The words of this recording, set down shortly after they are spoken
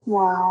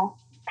Wow.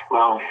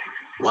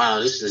 Wow,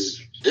 this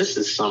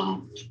is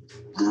some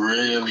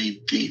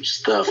really deep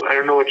stuff. I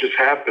don't know what just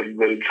happened,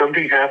 but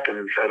something happened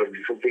inside of me.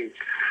 Something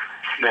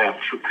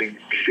snapped. Something.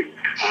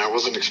 I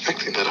wasn't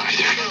expecting that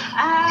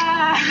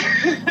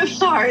either.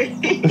 Sorry.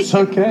 It's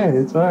okay.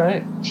 It's all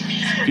right.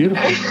 It's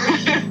beautiful.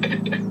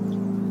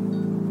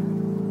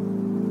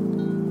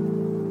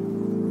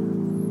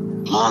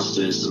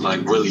 Monster is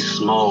like really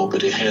small,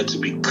 but it had to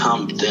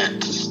become that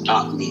to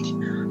stop me.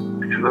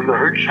 And then the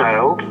hurt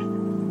child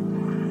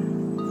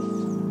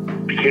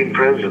became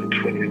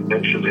present when you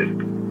mentioned it.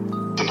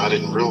 And I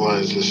didn't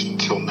realize this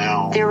until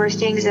now. There were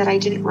things that I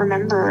didn't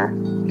remember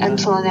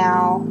until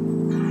now.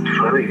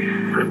 Funny.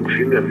 I haven't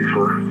seen that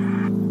before.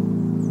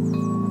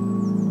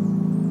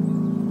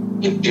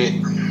 It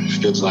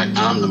feels like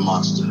I'm the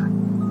monster.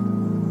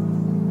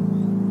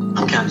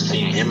 I'm kind of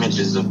seeing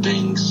images of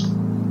things.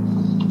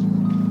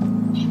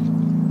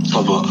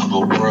 Of a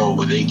world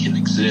where they can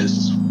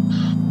exist.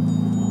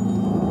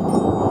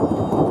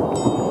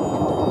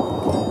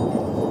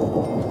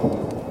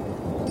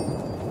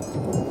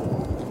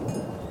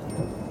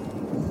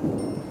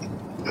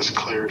 This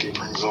clarity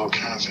brings all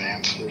kinds of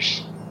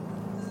answers.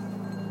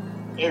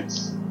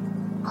 It's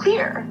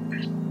clear.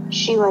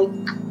 She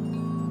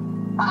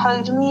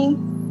hugged me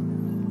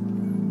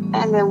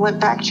and then went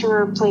back to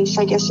her place,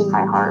 I guess, in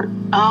my heart.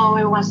 Oh,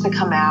 it wants to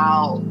come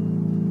out.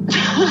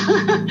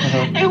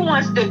 It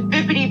wants to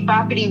bippity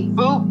boppity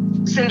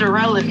boop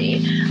Cinderella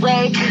me.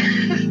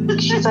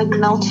 She's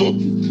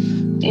melted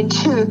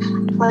into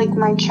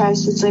my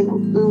chest. It's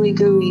ooey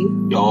gooey.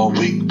 All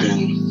week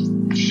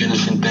been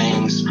finishing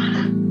things,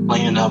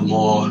 cleaning up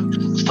more,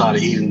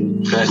 started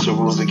eating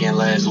vegetables again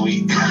last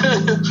week.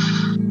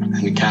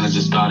 And it kind of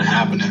just started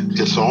happening.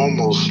 It's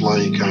almost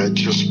like I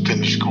just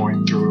finished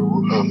going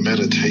through a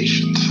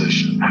meditation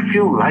session. I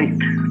feel light.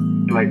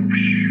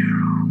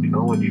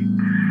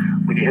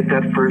 When you hit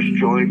that first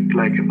joint,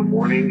 in the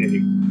morning,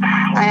 and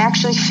I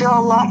actually feel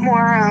a lot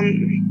more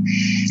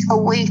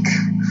awake.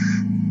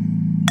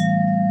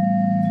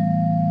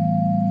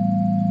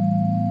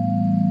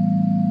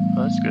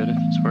 Well, that's good if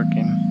it's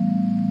working.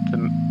 If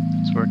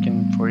it's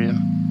working for you.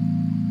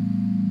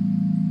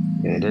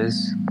 It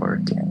is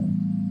working.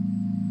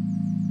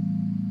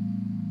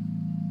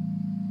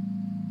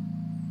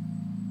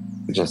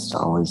 I just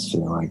always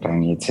feel like I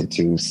need to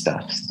do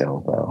stuff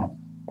still, though.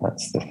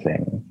 That's the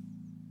thing.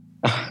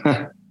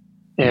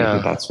 Yeah.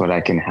 Maybe that's what I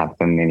can have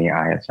the mini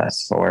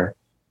IFS for.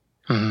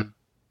 Mm-hmm.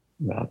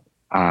 But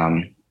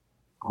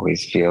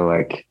always feel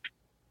like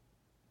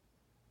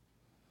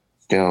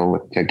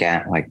still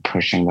again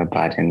pushing the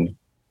button,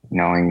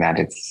 knowing that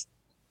it's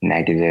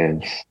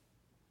negative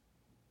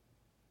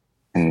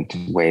and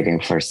waiting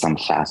for some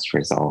fast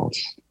result.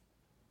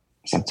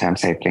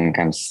 Sometimes I think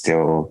I'm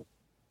still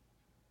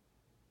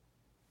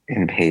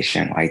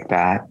impatient like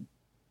that.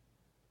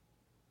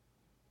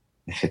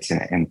 If it's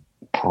an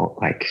impulse,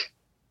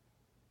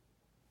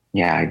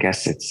 I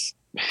guess it's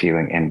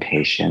feeling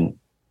impatient.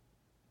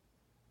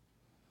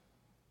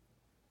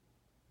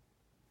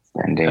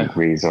 Spending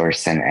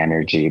resource and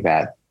energy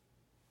that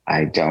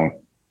I don't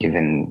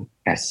even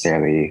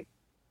necessarily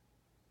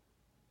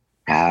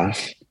have.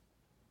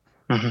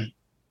 Mm-hmm.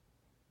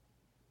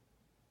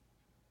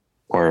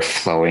 Or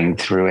flowing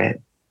through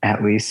it,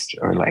 at least,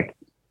 or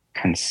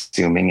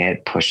consuming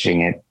it,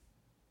 pushing it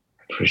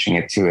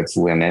to its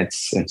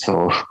limits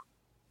until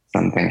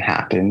something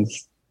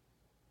happens.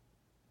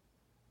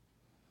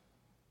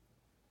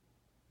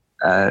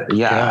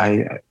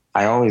 I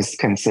always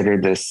consider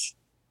this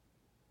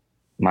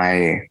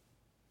my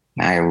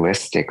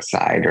nihilistic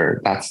side,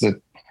 or that's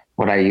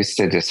what I used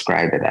to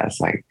describe it as,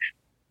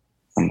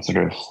 some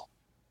sort of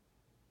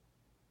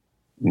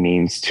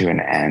means to an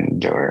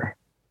end, or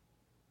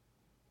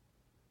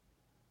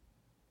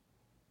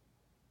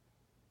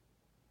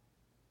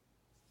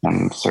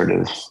some sort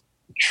of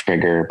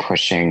trigger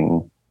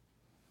pushing,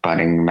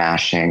 button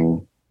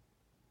mashing.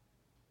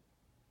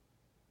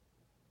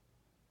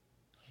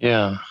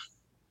 Yeah.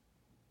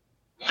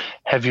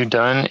 Have you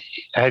done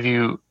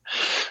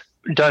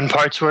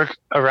parts work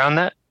around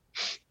that?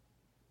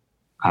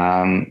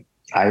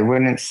 I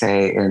wouldn't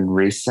say in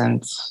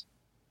recent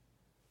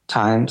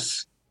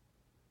times.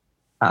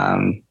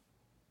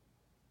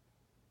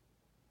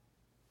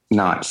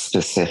 Not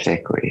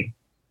specifically.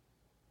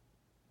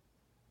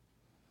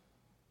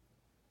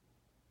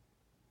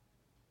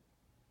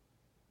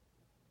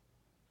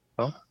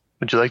 Well,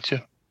 would you like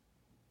to?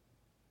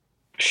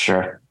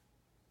 Sure.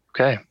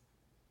 Okay.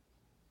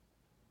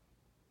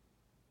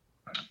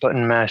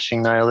 Button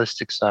mashing,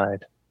 nihilistic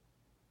side.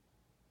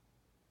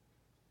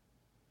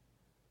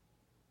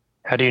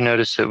 How do you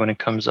notice it when it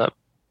comes up?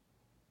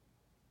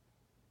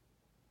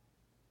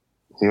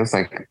 Feels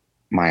like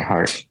my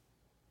heart,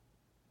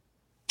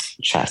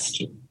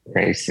 chest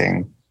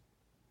racing.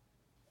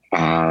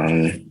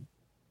 And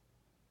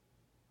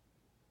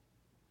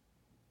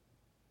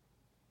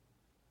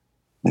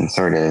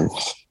sort of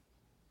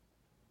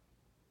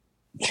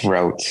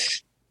throat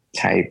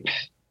type,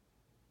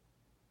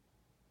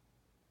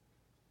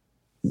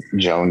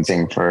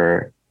 jonesing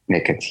for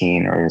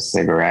nicotine or a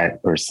cigarette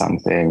or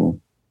something.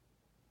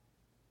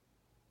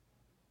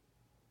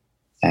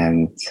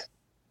 And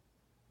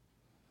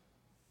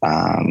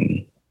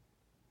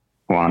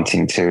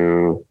wanting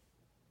to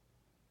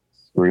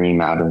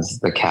scream out of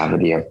the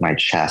cavity of my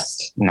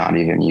chest, not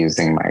even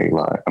using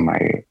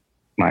my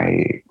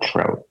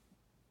throat.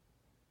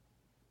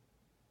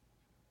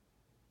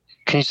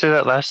 Can you say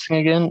that last thing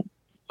again?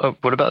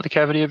 What about the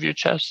cavity of your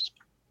chest?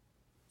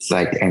 It's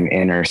like an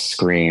inner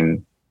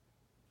scream.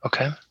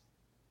 Okay.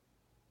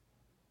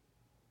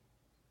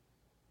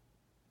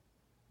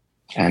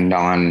 A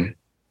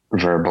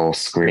non-verbal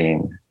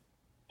scream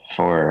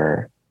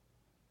for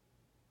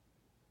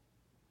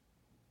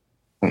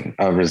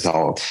a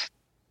result,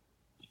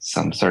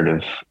 some sort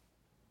of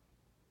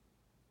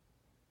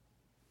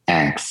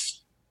angst.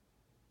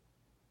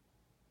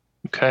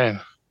 Okay.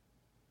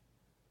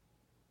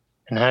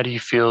 And how do you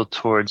feel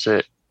towards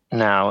it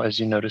now as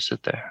you notice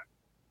it there?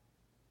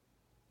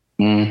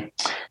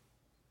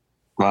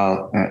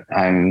 Well,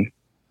 I'm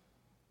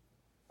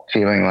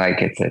feeling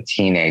like it's a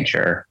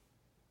teenager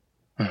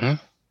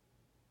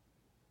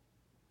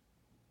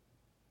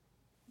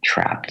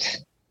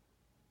trapped.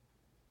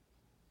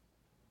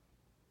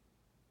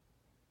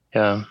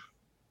 Yeah.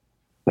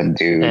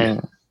 Subdued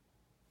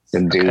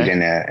Okay.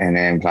 in an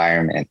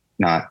environment,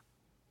 not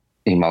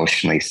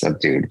emotionally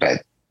subdued,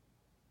 but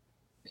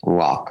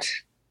locked.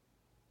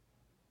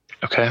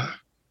 Okay.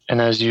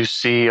 And as you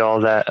see all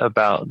that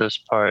about this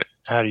part,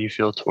 how do you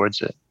feel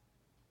towards it?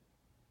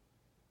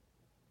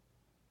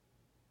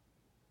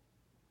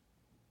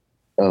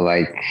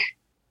 Like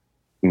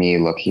me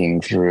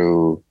looking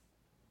through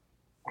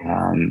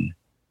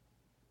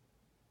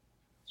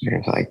sort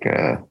of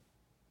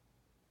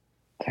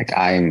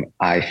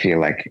I feel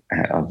like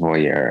a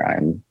voyeur.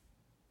 I'm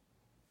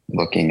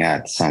looking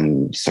at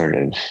some sort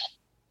of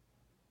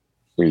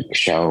freak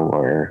show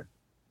or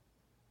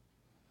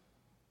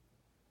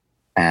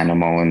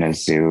animal in a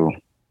zoo.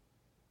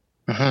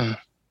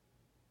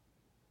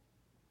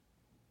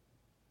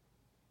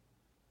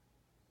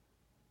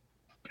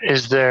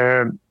 Is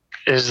there,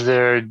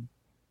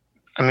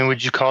 I mean,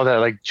 would you call that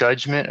like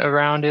judgment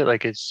around it?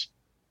 Like it's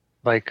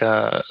like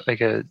a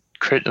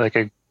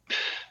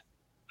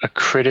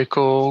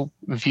critical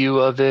view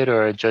of it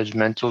or a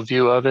judgmental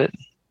view of it?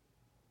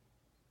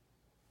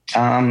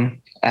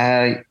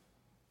 I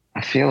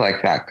feel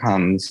like that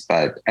comes,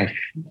 but I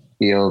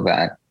feel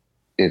that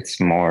it's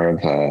more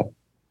of a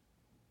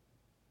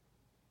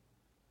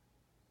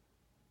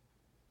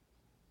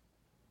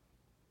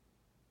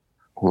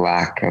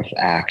lack of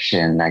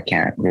action. I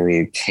can't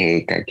really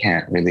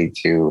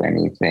do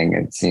anything.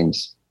 It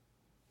seems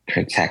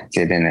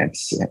protected in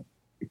its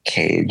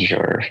cage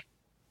or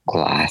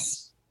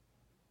glass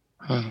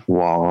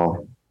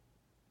wall.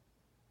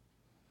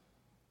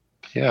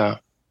 Yeah.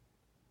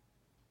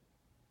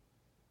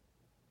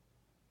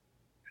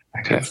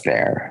 Like it's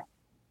there.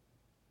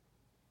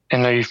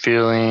 And are you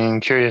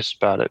feeling curious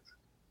about it?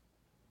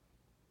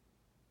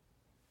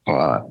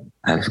 Well,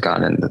 I've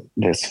gotten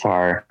this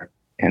far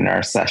in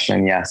our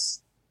session.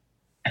 Yes.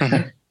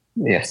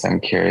 Yes, I'm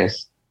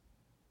curious.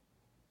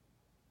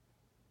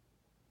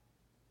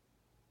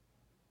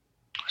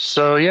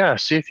 So yeah,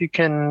 see if you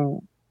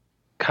can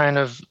kind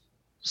of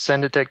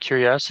send it that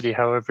curiosity,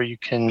 however you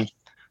can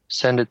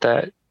send it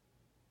that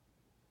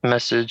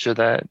message or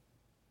that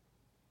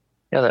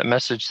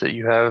message that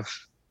you have,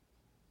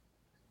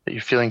 that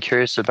you're feeling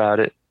curious about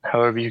it,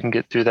 however you can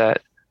get through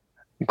that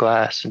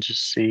glass and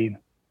just see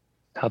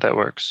how that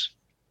works.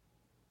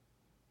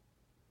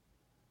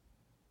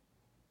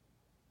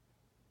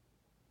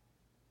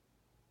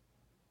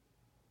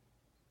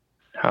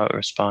 How it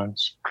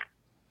responds.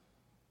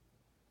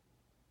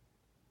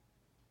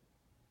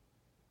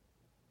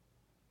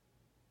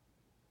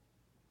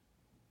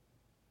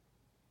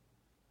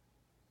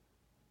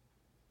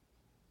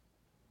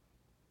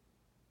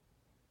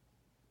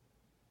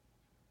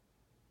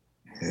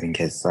 I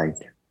think it's like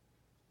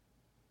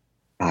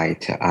eye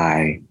to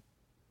eye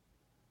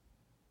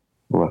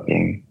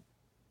looking.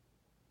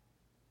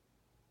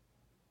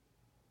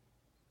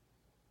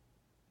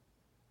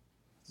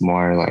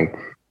 More like,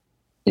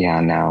 yeah,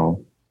 now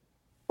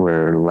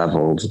we're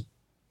level.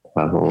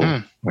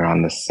 We're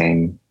on the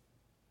same.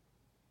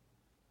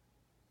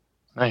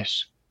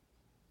 Nice.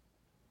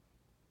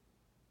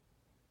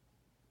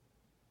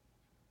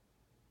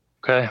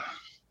 Okay.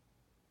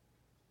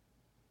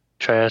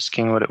 Try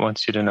asking what it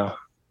wants you to know.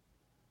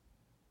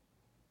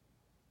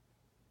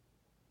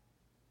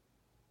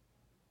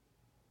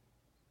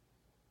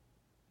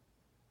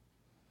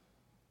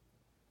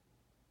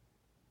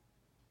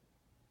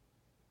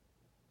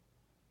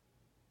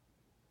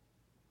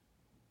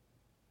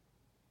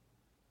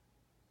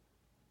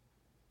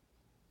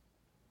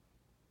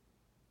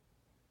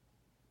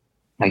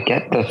 I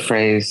get the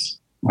phrase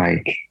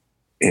like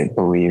it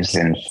believes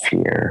in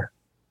fear.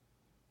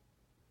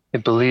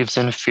 It believes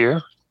in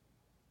fear?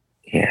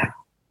 Yeah.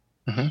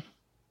 Okay.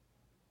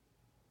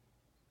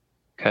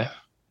 Do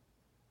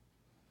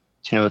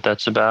you know what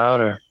that's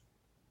about, or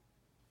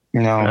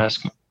No.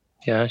 ask?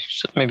 Yeah,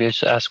 maybe I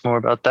should ask more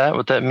about that,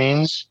 what that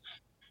means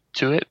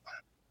to it.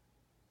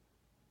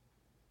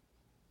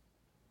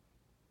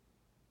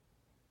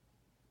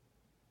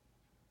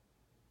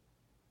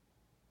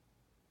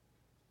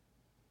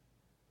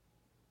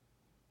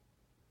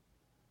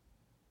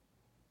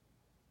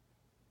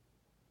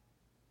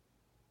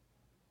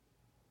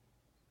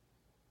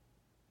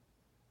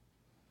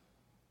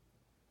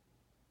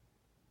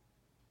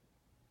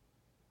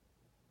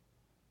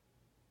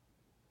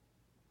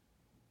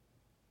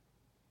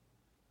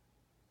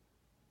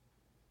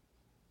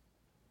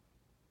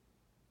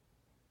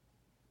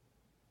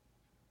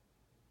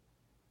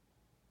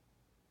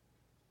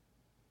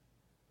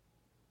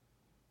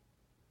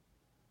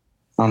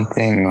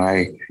 Something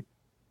like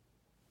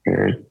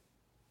you're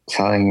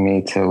telling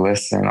me to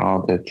listen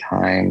all the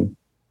time,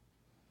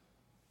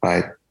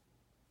 but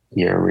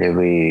you're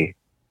really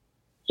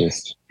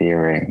just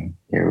fearing.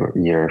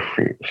 You're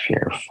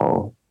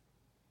fearful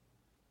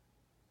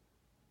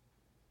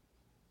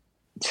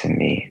to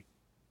me.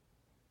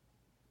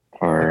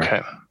 Or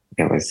Okay.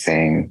 it was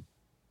saying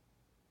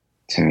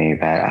to me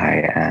that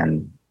I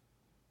am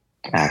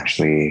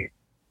actually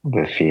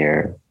the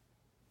fear,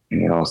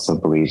 and it also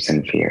believes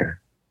in fear.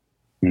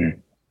 I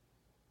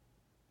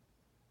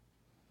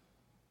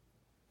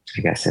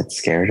guess it's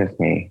scared of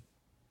me.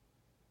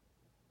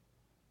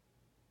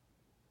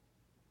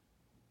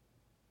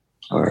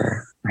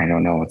 Or I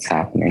don't know what's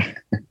happening.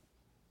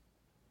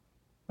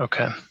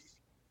 Okay.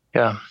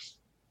 Yeah.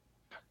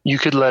 You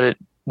could let it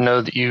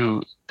know that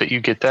you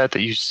get that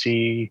you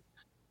see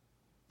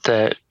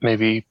that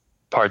maybe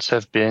parts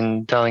have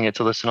been telling it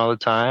to listen all the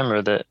time,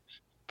 or that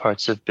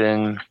parts have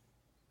been,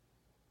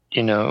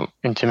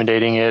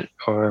 intimidating it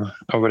or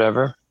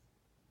whatever.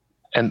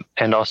 And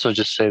also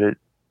just say that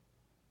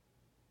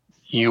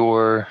you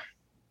are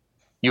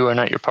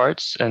not your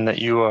parts, and that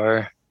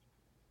you're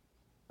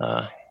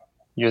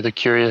the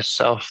curious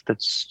self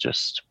that's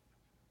just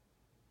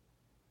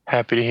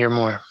happy to hear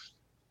more.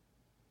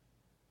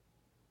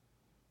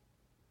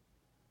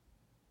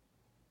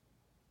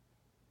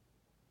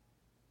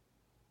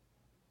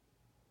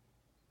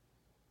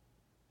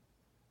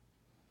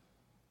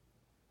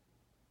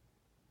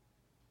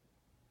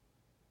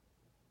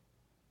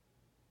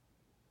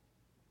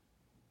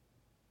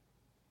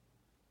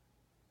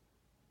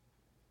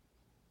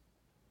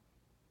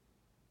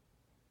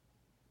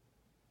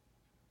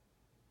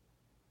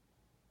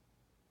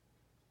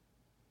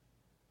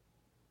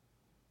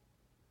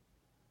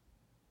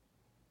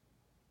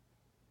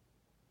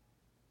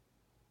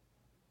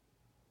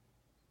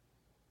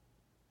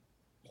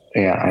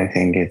 Yeah, I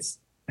think it's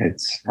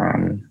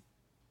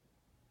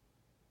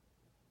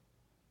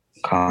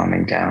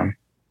calming down.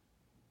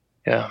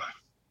 Yeah.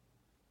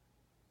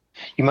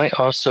 You might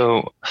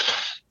also,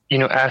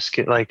 ask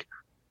it like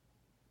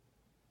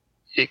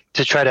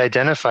to try to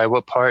identify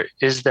what part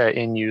is that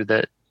in you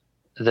that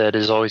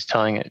is always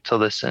telling it to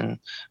listen.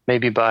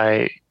 Maybe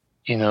by,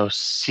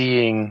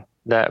 seeing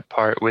that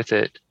part with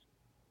it,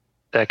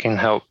 that can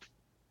help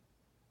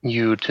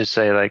you to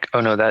say like,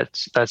 oh no,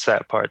 that's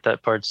that part.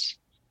 That part's,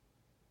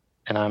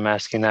 and I'm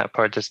asking that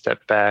part to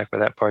step back, or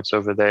that part's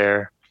over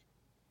there.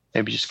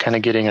 Maybe just kind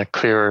of getting a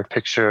clearer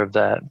picture of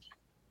that.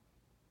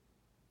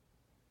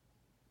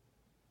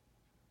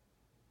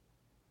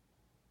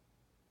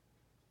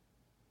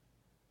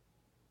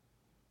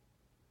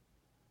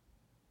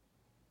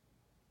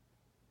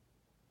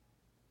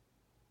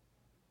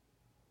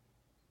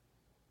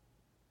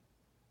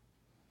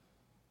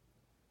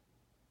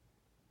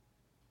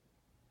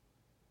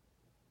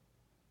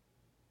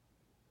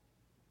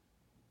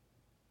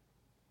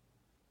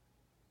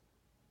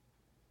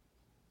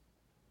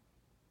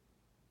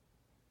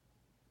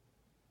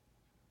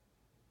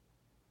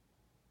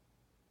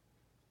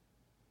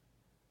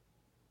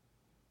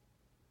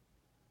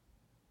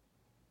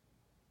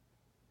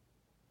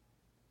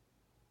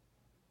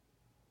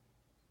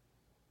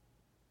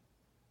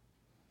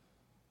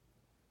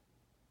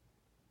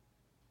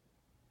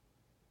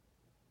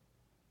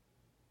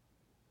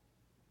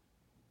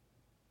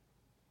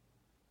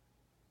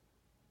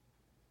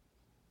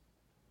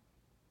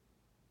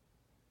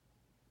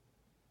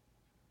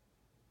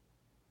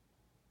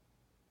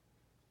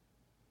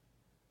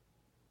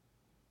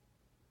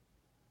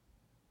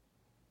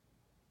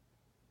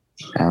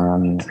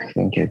 I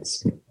think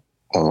it's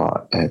a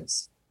lot.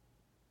 It's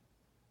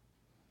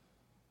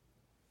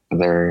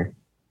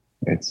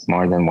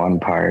more than one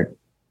part.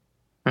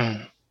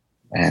 Mm.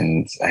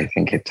 And I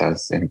think it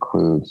does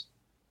include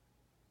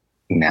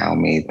now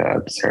me, the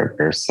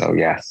observer. So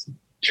yes,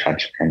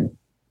 judgment.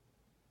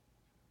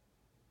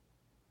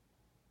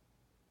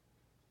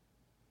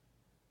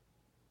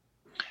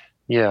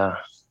 Yeah.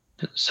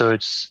 So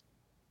it's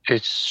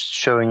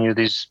showing you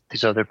these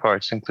other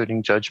parts,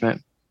 including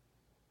judgment.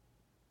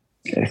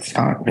 It's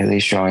not really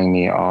showing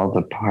me all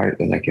the part,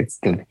 like it's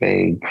the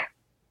vague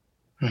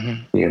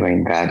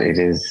feeling that it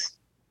is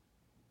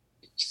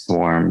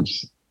swarmed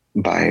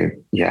by,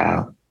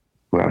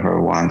 whoever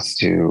wants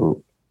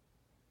to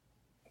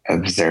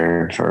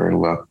observe or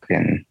look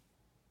and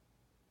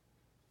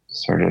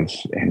sort of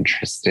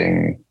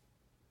interesting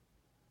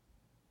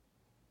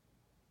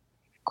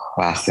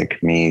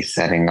classic me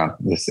setting up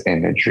this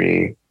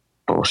imagery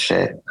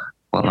bullshit.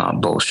 Well,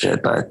 not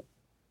bullshit, but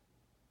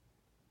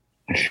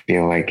I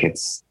feel like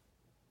it's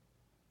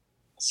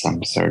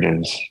some sort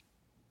of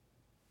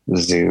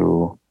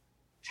zoo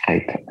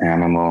type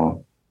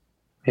animal.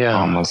 Yeah.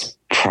 Almost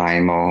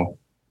primal.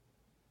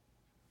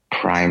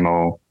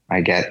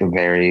 I get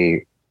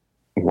very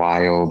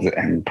wild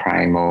and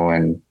primal.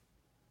 And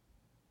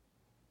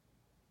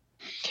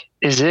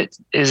is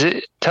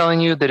it telling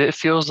you that it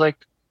feels like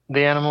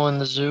the animal in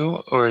the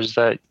zoo, or is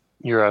that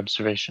your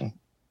observation?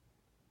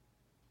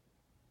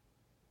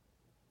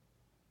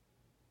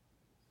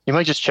 You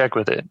might just check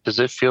with it. Does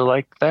it feel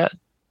like that?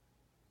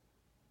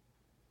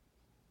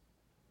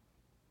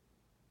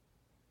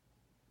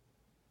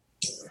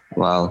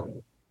 Well,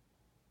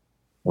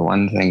 the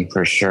one thing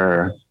for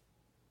sure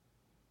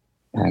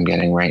I'm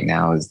getting right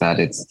now is that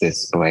it's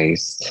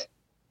displaced.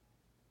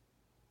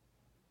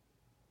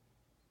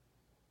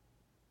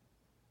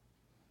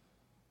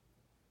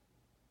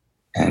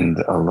 And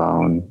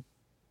alone.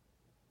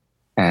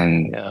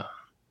 And yeah.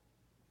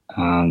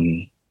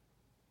 I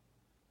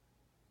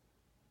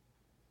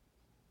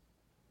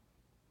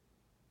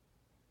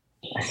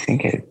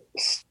think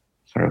it's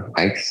sort of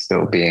like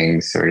still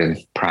being sort of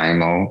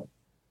primal,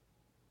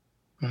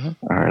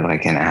 or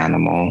like an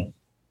animal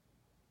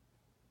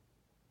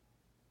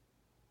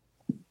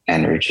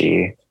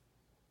energy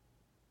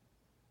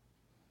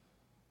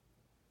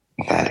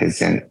that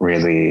isn't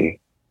really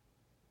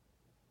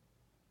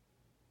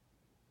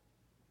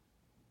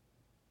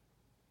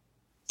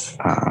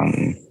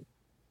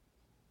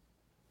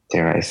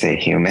dare I say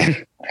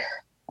human.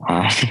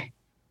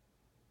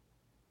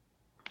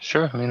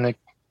 Sure. I mean,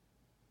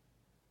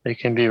 they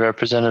can be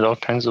represented all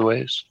kinds of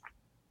ways.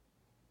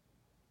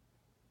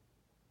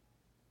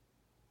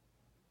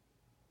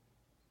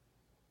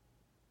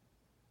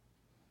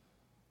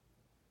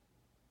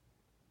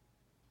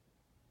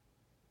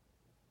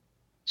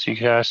 So you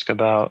could ask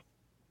about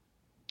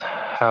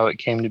how it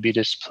came to be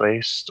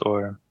displaced,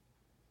 or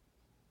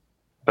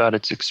about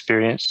its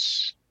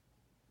experience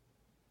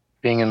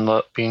being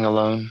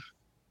alone.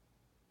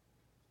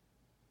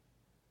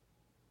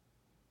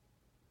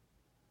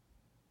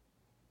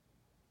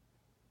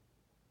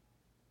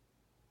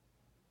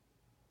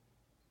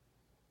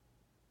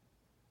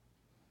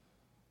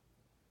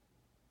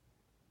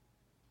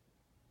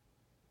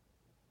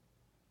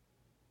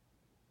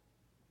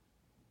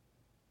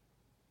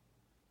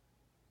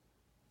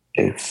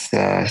 It's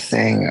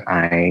saying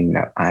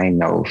I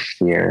know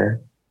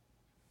fear.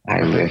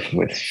 I live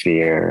with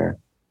fear,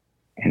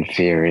 and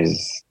fear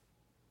is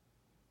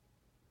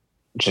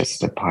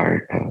just a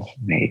part of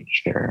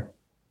nature.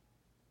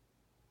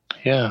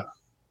 Yeah.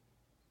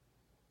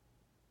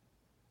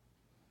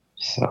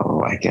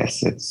 So I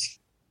guess it's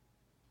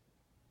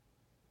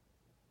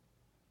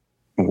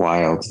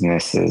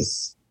wildness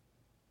is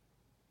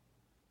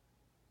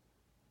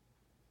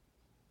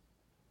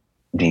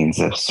means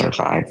of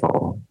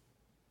survival.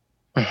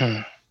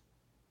 Mm-hmm.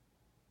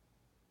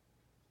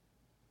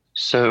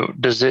 So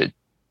does it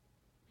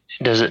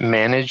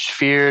manage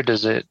fear?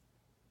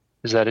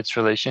 Is that its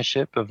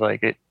relationship of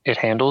like it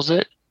handles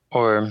it,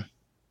 or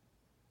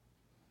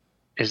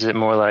is it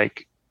more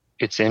like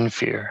it's in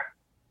fear?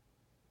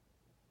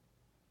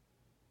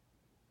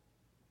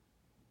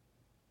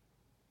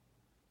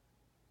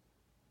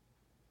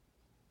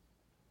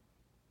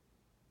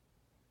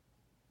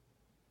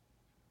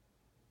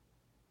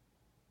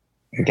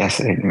 I guess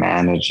it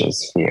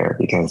manages fear,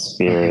 because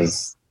fear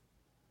is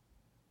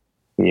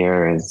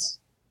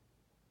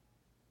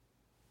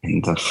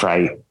and the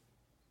fright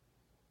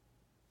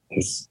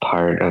is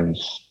part of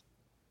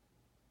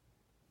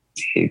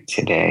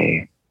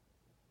day-to-day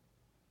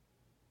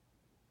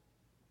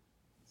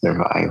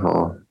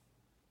survival.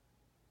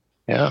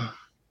 Yeah.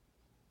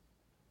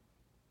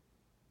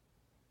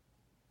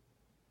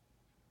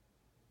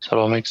 So it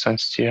all makes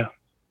sense to you?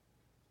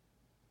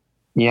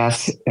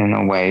 Yes, in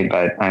a way,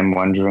 but I'm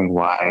wondering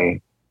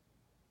why,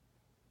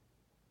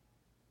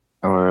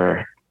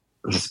 or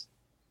this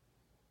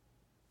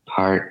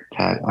part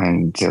that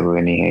I'm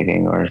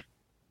delineating or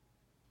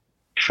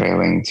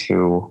trailing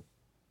to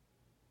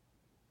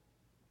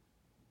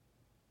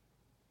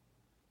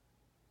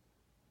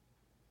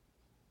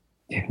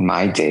in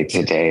my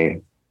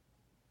day-to-day,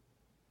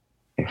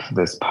 if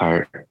this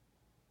part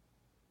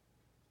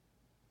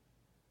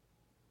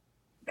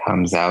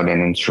comes out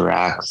and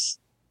interacts,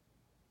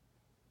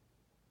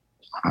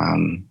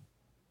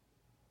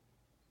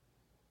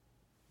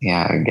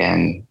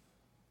 again,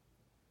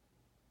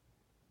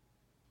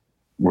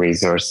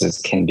 resources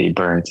can be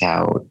burnt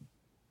out.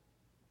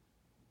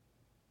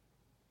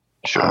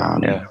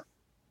 Sure.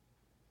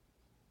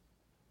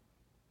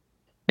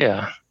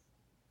 Yeah.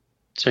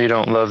 So you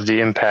don't love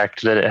the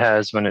impact that it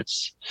has when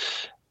it's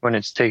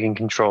taking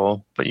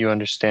control, but you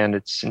understand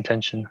its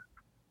intention.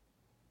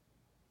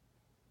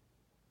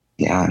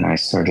 Yeah, and I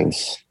sort of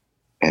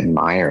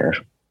admire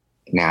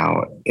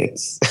now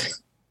its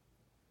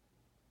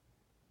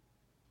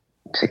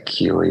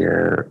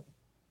peculiar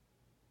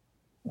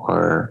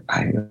or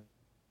I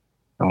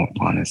don't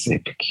want to say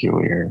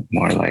peculiar,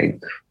 more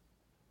like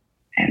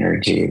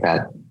energy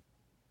that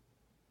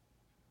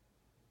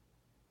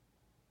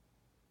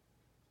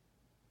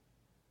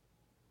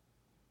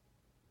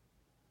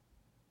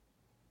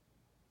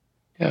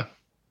Yeah.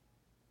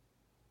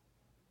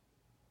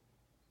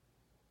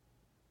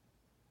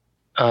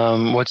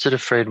 What's it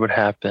afraid would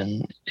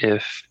happen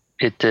if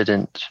it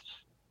didn't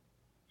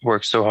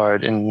work so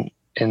hard in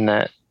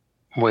that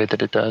way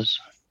that it does?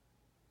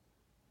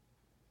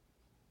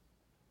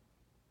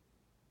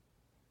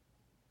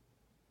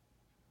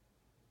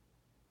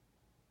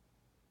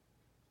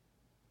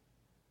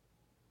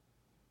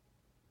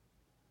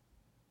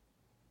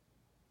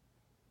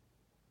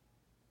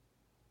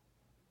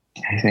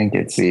 I think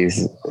it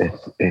sees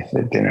if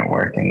it didn't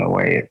work in the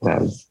way it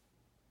does,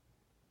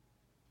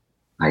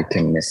 I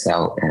can miss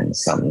out in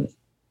some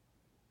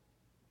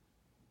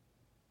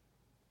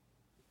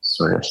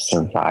sort of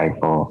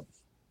survival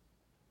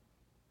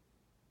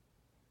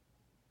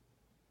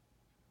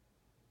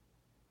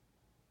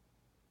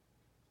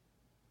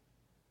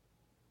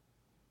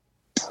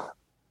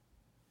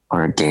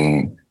or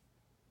gain.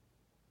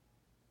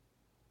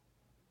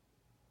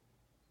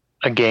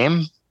 A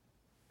game?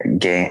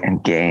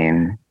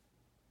 Gain.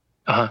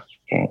 Uh-huh.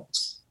 Gain.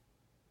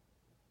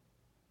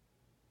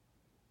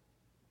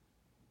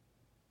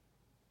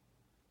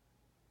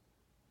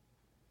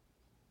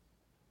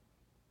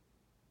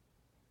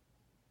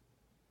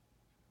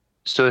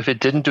 So if it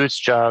didn't do its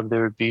job,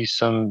 there would be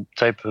some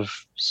type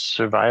of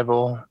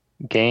survival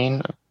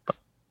gain?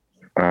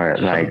 Or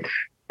like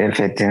if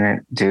it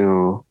didn't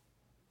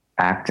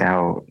act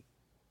out,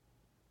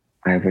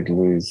 I would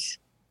lose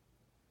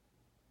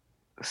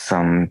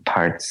some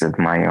parts of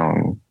my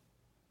own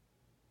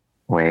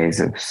ways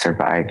of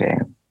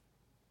surviving.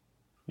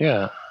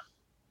 Yeah.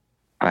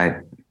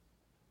 But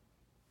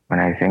when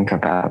I think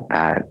about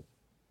that,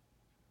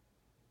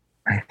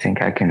 I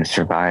think I can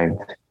survive.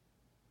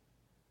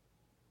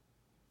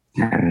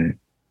 And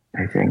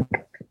I think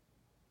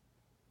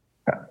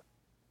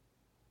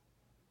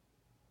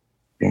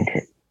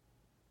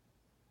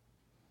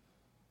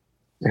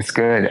it's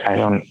good. I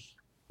don't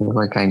feel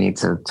like I need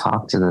to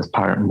talk to this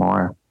part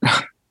more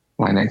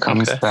when it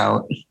comes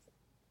out.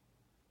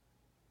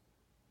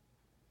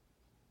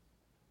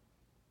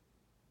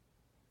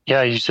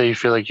 Yeah, you say you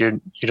feel like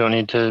you don't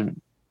need to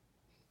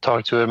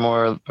talk to it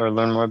more or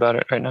learn more about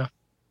it right now?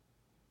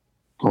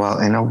 Well,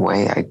 in a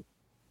way I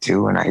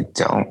do and I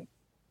don't.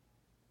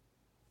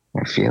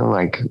 I feel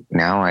like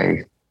now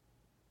I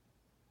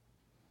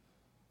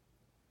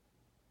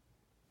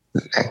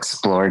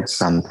explored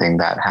something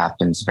that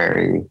happens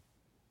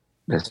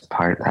this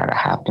part that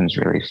happens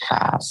really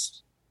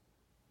fast.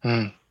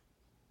 Mm.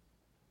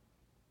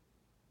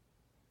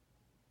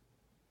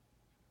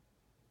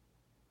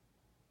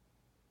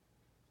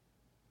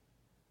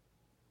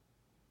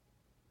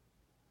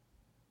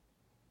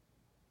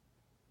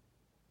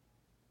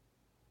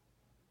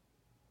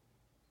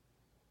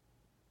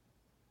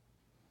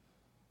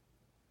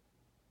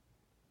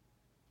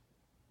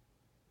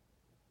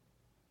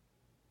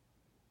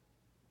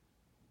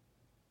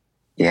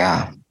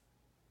 Yeah.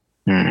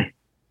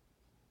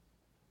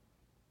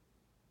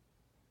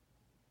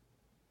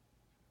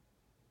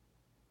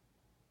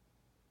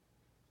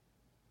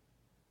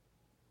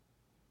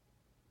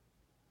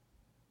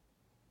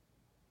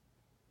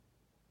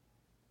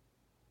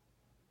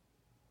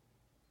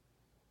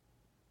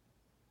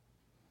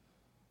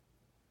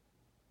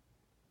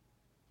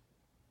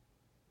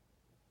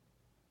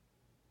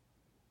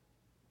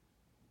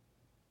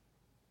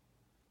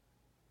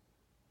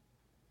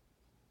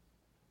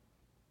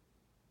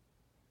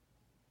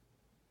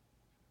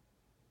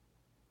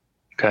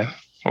 Okay.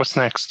 What's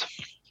next?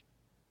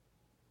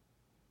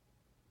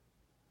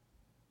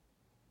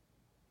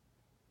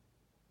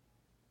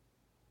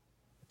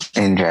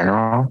 In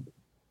general?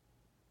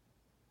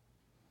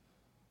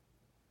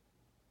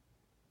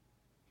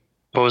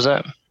 What was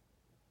that?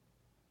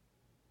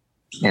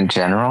 In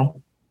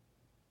general?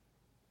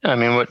 I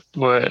mean,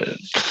 where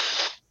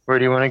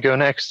do you want to go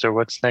next, or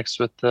what's next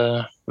with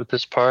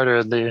this part,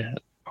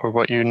 or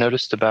what you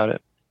noticed about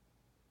it?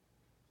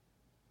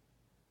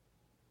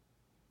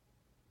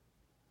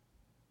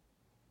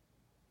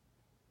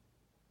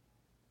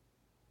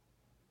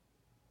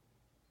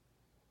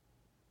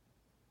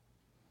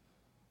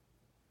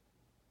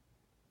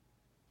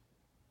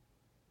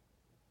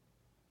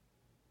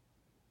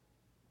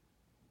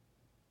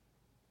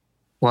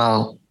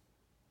 Well,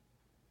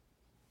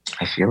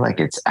 I feel like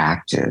it's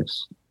active.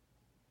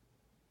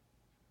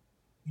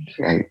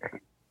 It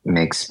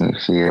makes me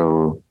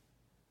feel,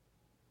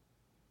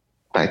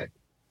 but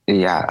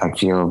yeah, I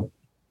feel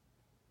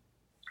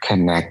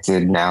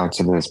connected now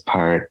to this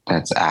part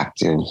that's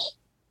active.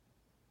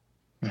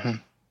 Mm-hmm.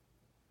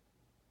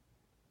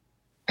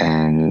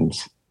 And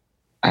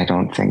I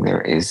don't think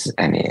there is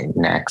any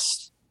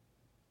next.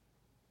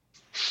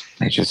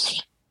 I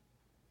just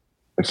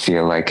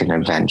feel like an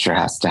adventure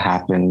has to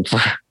happen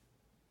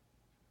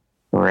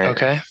for it.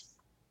 Okay.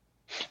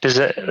 Does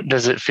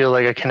it feel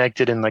like a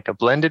connected in like a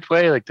blended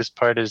way? Like this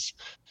part is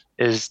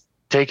is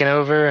taking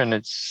over and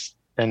it's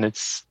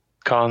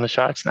calling the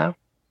shots now?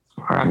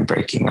 Or I'm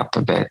breaking up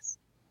a bit.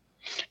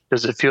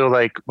 Does it feel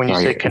like when you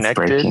say It's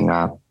connected? breaking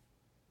up.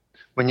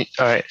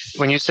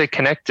 When you say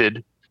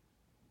connected,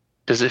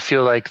 does it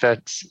feel like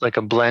that's like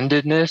a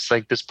blendedness?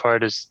 Like this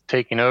part is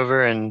taking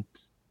over and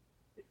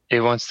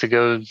it wants to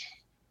go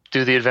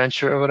do the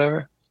adventure or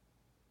whatever?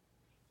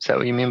 Is that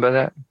what you mean by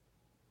that?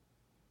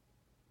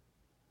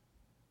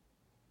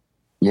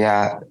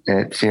 Yeah,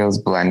 it feels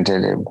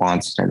blended. It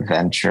wants an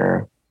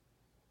adventure.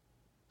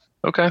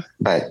 Okay.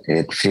 But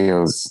it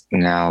feels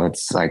now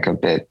it's like a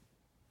bit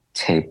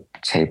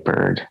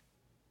tapered.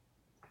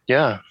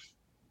 Yeah.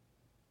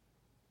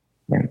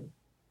 Yeah.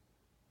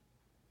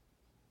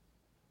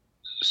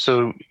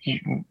 So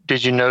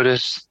did you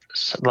notice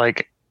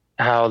like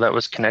how that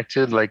was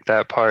connected, like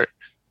that part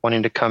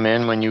wanting to come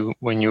in when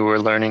you were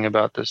learning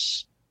about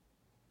this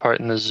part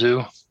in the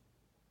zoo?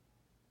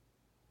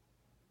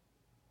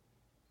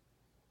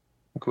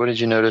 Like, what did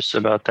you notice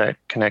about that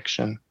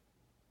connection?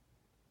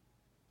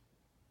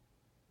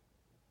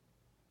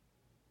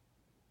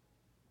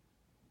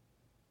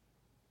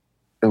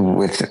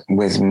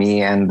 With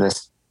me and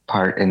this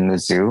part in the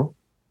zoo?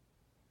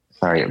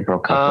 Sorry, it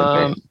broke up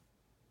a bit.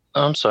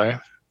 I'm sorry.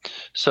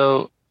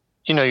 So,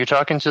 you're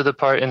talking to the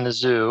part in the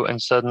zoo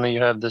and suddenly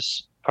you have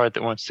this part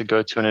that wants to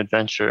go to an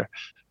adventure.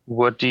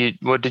 What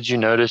did you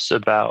notice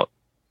about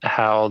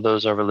how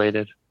those are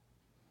related?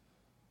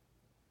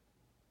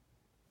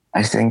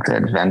 I think the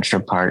adventure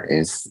part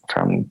is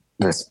from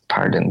this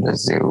part in the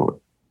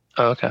zoo.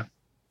 Oh, okay.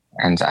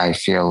 And I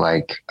feel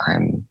like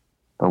I'm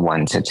the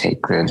one to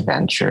take the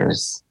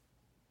adventures.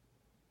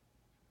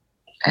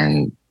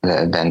 And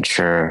the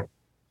adventure,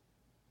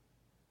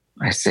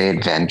 I say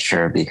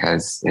adventure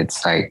because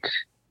it's like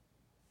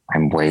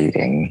I'm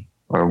waiting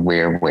or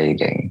we're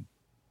waiting.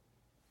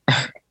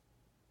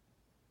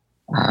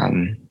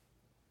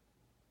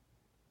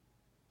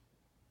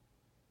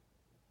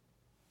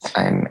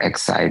 I'm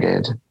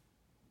excited.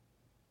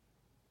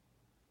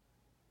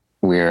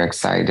 We're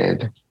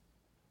excited.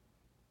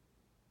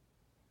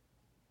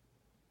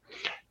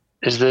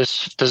 Does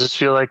this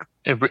feel like,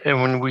 and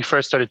when we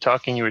first started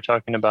talking, you were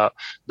talking about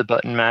the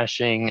button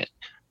mashing,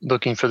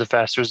 looking for the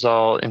fast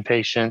result,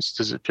 impatience.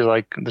 Does it feel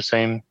like the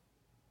same?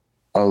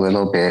 A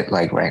little bit.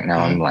 Like right now,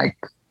 I'm like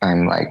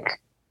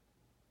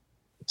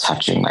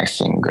touching my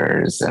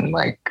fingers and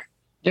like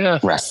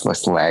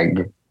restless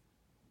leg.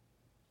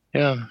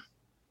 Yeah.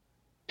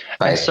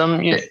 But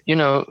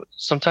and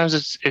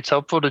sometimes it's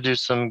helpful to do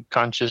some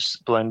conscious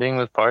blending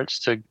with parts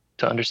to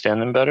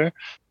understand them better.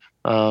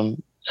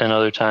 And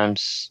other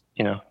times,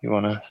 you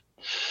want to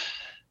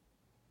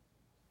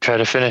try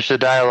to finish the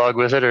dialogue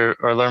with it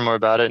or learn more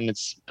about it, and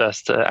it's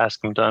best to ask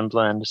them to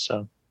unblend.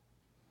 So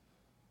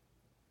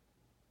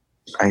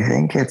I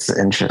think it's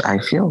interesting. I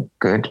feel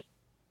good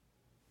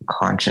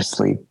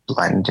consciously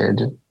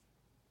blended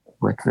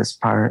with this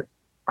part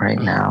right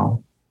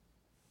now.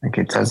 Like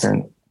it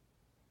doesn't,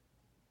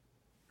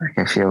 like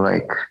I feel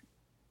like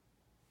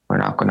we're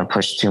not going to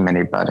push too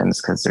many buttons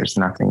because there's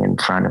nothing in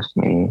front of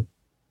me.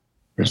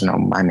 There's no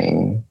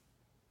money.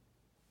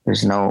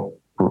 There's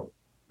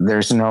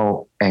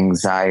no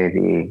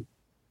anxiety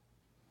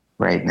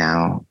right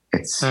now.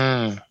 It's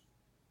sort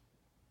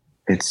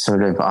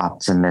of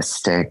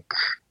optimistic.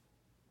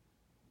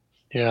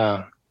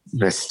 Yeah.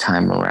 This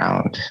time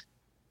around.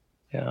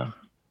 Yeah.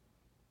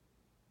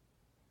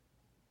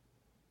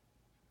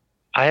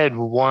 I had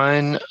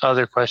one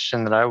other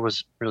question that I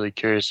was really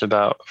curious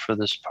about for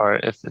this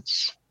part, if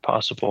it's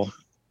possible.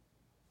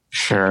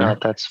 Sure. If not,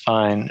 that's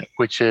fine.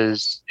 Which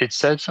is, it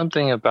said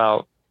something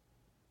about,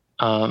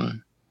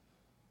 when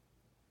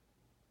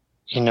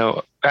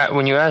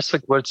you asked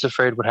like, what's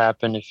afraid would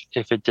happen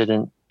if it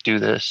didn't do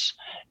this,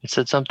 it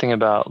said something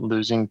about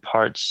losing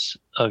parts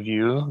of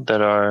you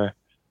that are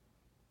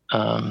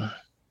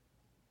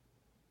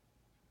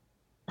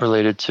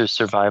related to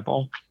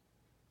survival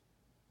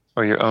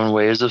or your own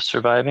ways of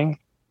surviving.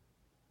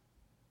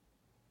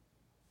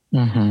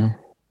 Mm-hmm.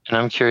 And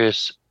I'm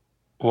curious,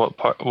 what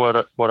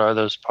are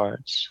those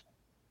parts?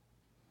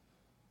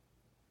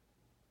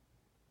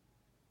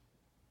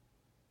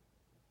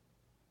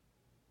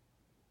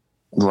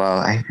 Well,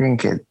 I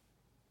think it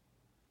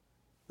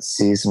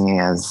sees me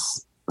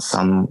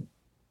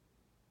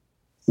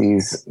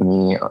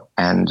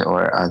and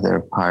or other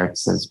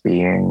parts as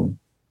being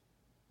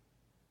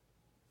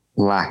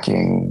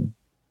lacking,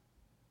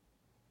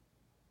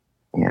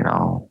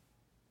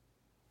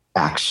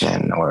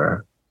 action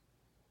or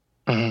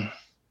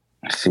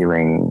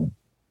feeling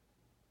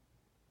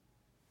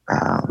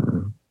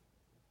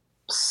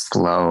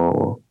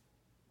slow.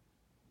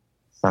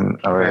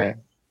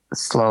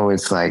 Slow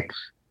is like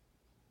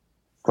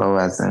slow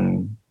as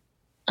in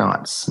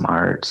not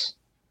smart.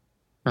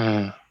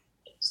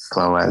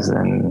 Slow as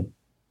in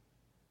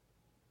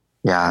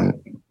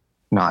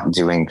not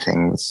doing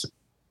things,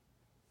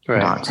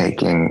 not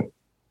taking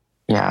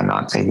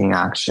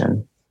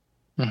action.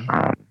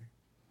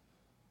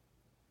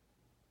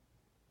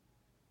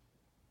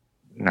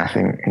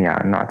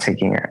 Not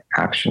taking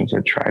action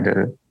to try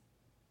to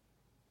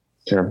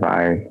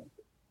survive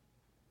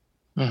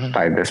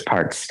by this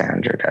part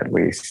standard, at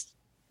least.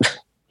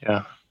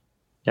 Yeah.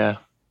 Yeah.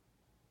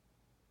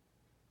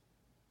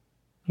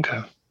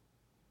 Okay.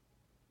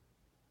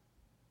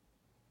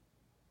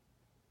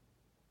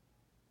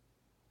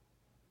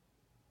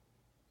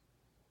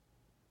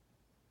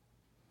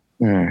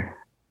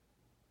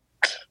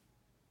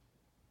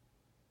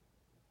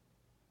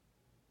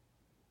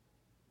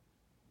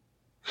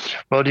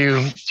 Well, do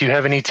you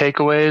have any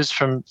takeaways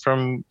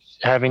from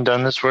having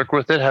done this work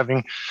with it?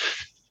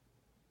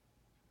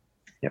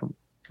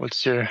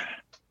 What's your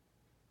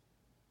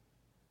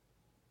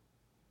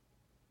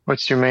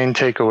main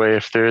takeaway,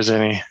 if there is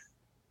any?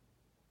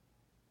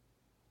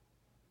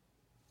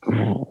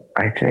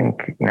 I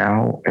think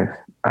now if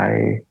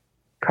I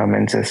come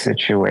into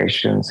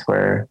situations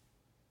where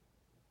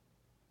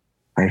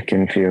I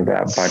can feel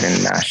that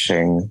button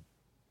mashing,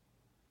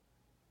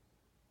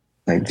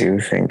 I do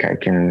think I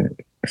can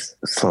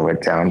slow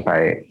it down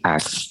by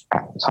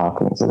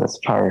talking to this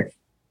part.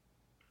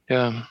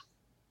 Yeah.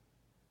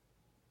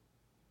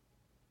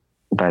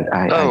 But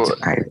I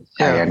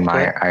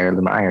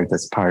admire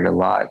this part a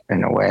lot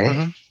in a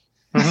way.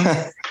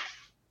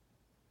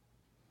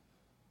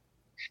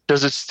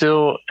 Does it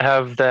still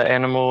have that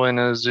animal in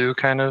a zoo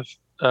kind of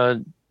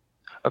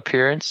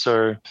appearance,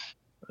 or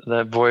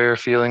that voyeur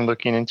feeling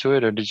looking into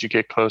it, or did you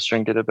get closer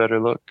and get a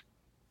better look?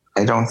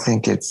 I don't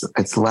think it's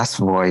less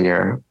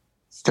voyeur,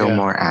 still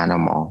more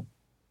animal.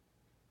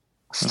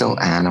 Still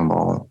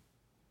animal.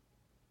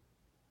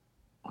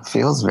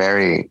 Feels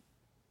very,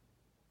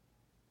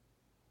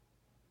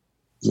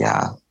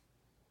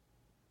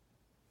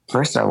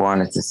 First I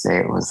wanted to say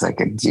it was like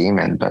a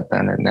demon, but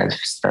then it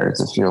started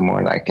to feel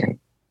more like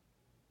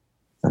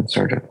some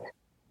sort of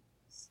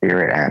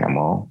spirit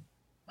animal.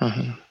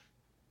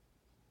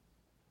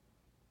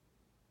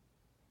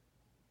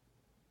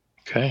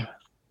 Okay.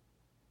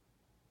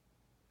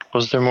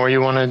 Was there more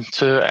you wanted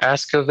to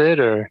ask of it,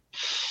 or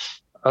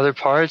other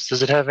parts?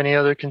 Does it have any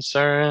other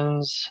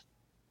concerns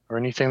or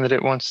anything that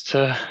it wants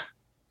to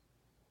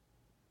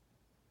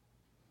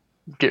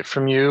get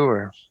from you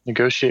or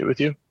negotiate with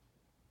you?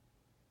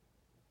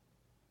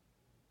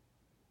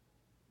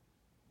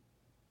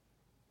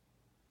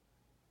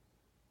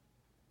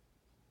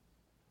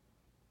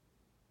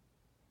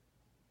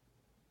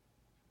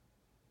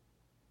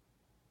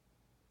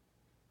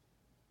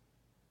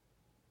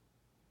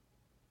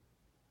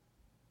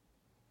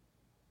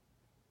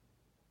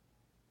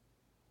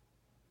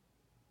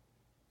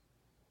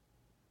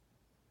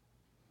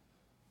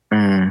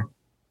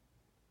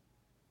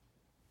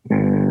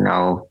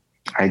 No,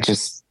 I do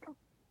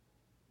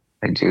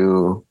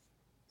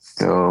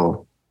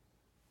still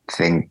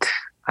think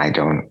I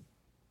don't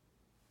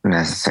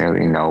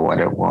necessarily know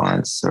what it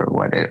wants or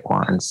what it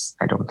wants.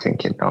 I don't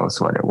think it knows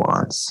what it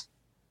wants.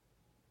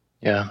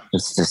 Yeah.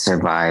 It's to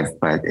survive,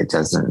 but it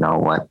doesn't know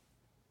what.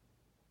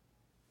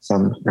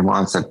 It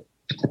wants the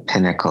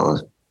pinnacle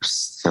of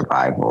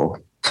survival.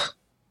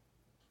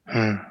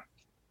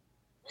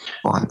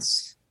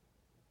 Wants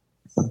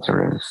some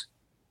sort of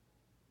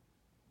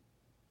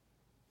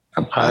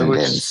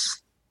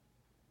abundance.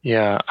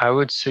 I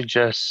would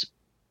suggest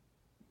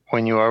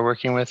when you are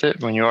working with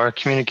it, when you are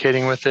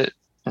communicating with it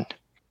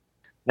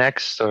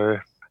next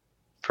or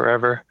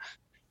forever,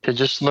 to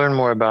just learn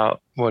more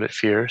about what it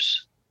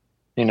fears.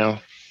 Well,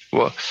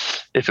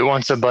 if it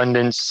wants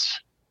abundance,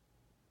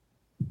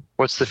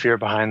 what's the fear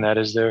behind that?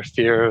 Is there a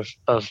fear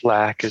of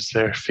lack? Is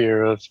there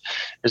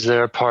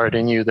a part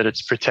in you that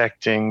it's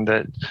protecting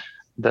that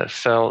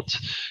felt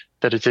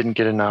that it didn't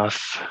get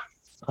enough?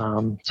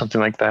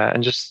 Something like that,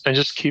 and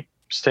just keep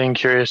staying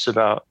curious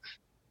about,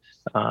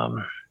 I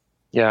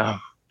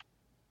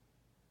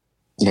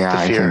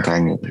think I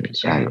need.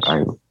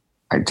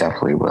 I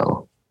definitely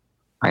will.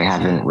 I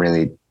haven't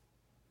really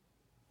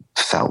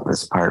felt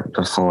this part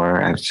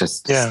before. I've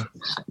just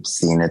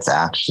seen its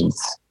actions.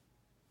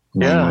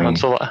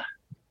 That's a lot.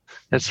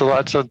 It's a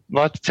lot to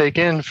take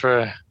in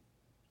for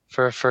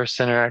a first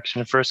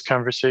interaction, a first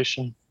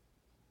conversation.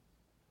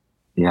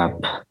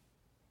 Yep.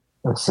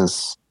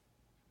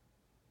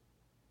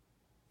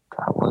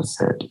 That was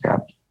it.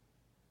 Yep.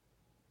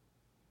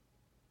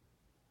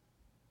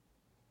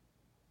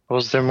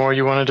 Was there more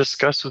you want to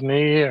discuss with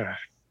me, or?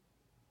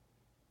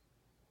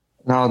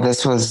 No,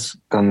 this was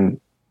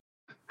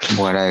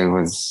what I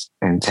was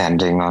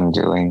intending on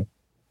doing.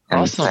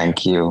 And awesome.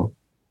 Thank you.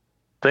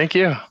 Thank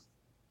you.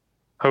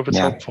 Hope it's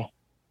helpful.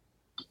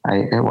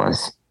 It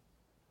was.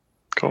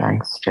 Cool.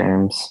 Thanks,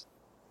 James.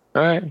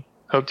 All right.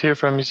 Hope to hear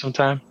from you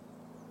sometime.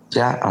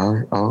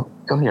 Yeah,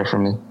 you'll hear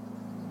from me.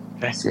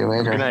 Okay. See you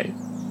later. Good night.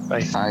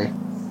 Bye. Bye.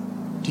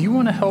 Do you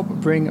want to help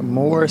bring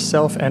more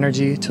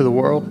self-energy to the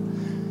world?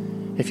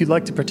 If you'd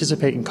like to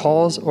participate in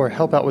calls or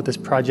help out with this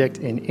project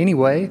in any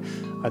way,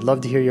 I'd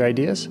love to hear your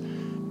ideas.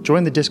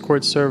 Join the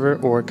Discord server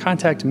or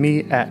contact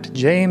me at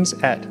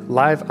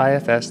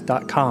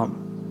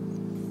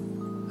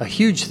james@liveifs.com. A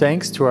huge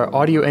thanks to our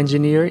audio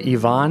engineer,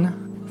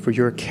 Yvonne, for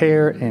your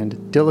care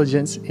and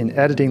diligence in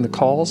editing the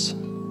calls.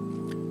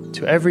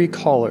 To every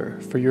caller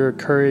for your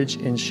courage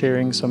in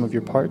sharing some of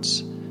your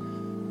parts.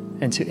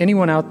 And to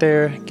anyone out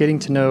there getting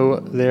to know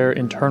their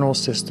internal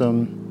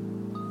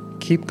system,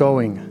 keep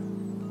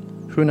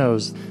going. Who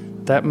knows?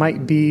 That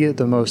might be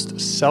the most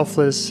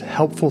selfless,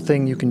 helpful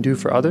thing you can do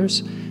for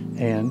others,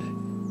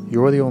 and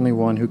you're the only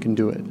one who can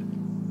do it.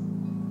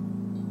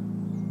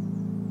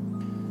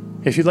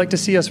 If you'd like to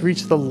see us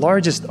reach the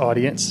largest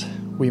audience,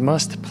 we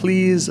must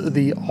please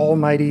the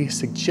almighty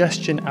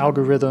suggestion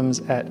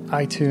algorithms at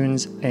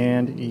iTunes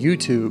and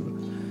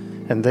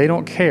YouTube. And they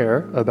don't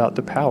care about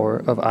the power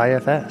of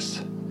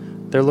IFS.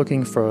 They're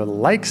looking for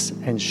likes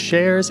and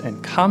shares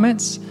and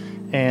comments,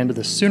 and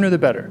the sooner the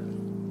better.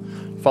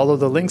 Follow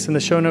the links in the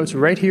show notes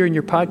right here in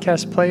your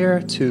podcast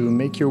player to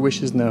make your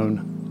wishes known.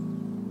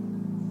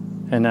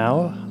 And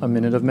now, a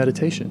minute of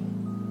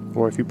meditation.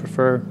 Or if you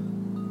prefer,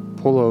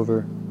 pull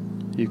over.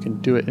 You can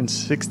do it in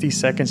 60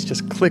 seconds.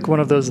 Just click one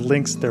of those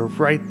links. They're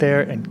right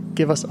there, and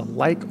give us a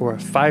like or a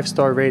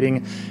 5-star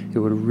rating. It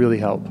would really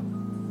help.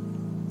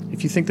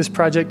 If you think this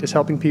project is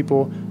helping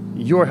people,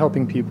 you're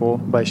helping people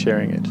by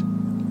sharing it.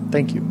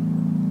 Thank you.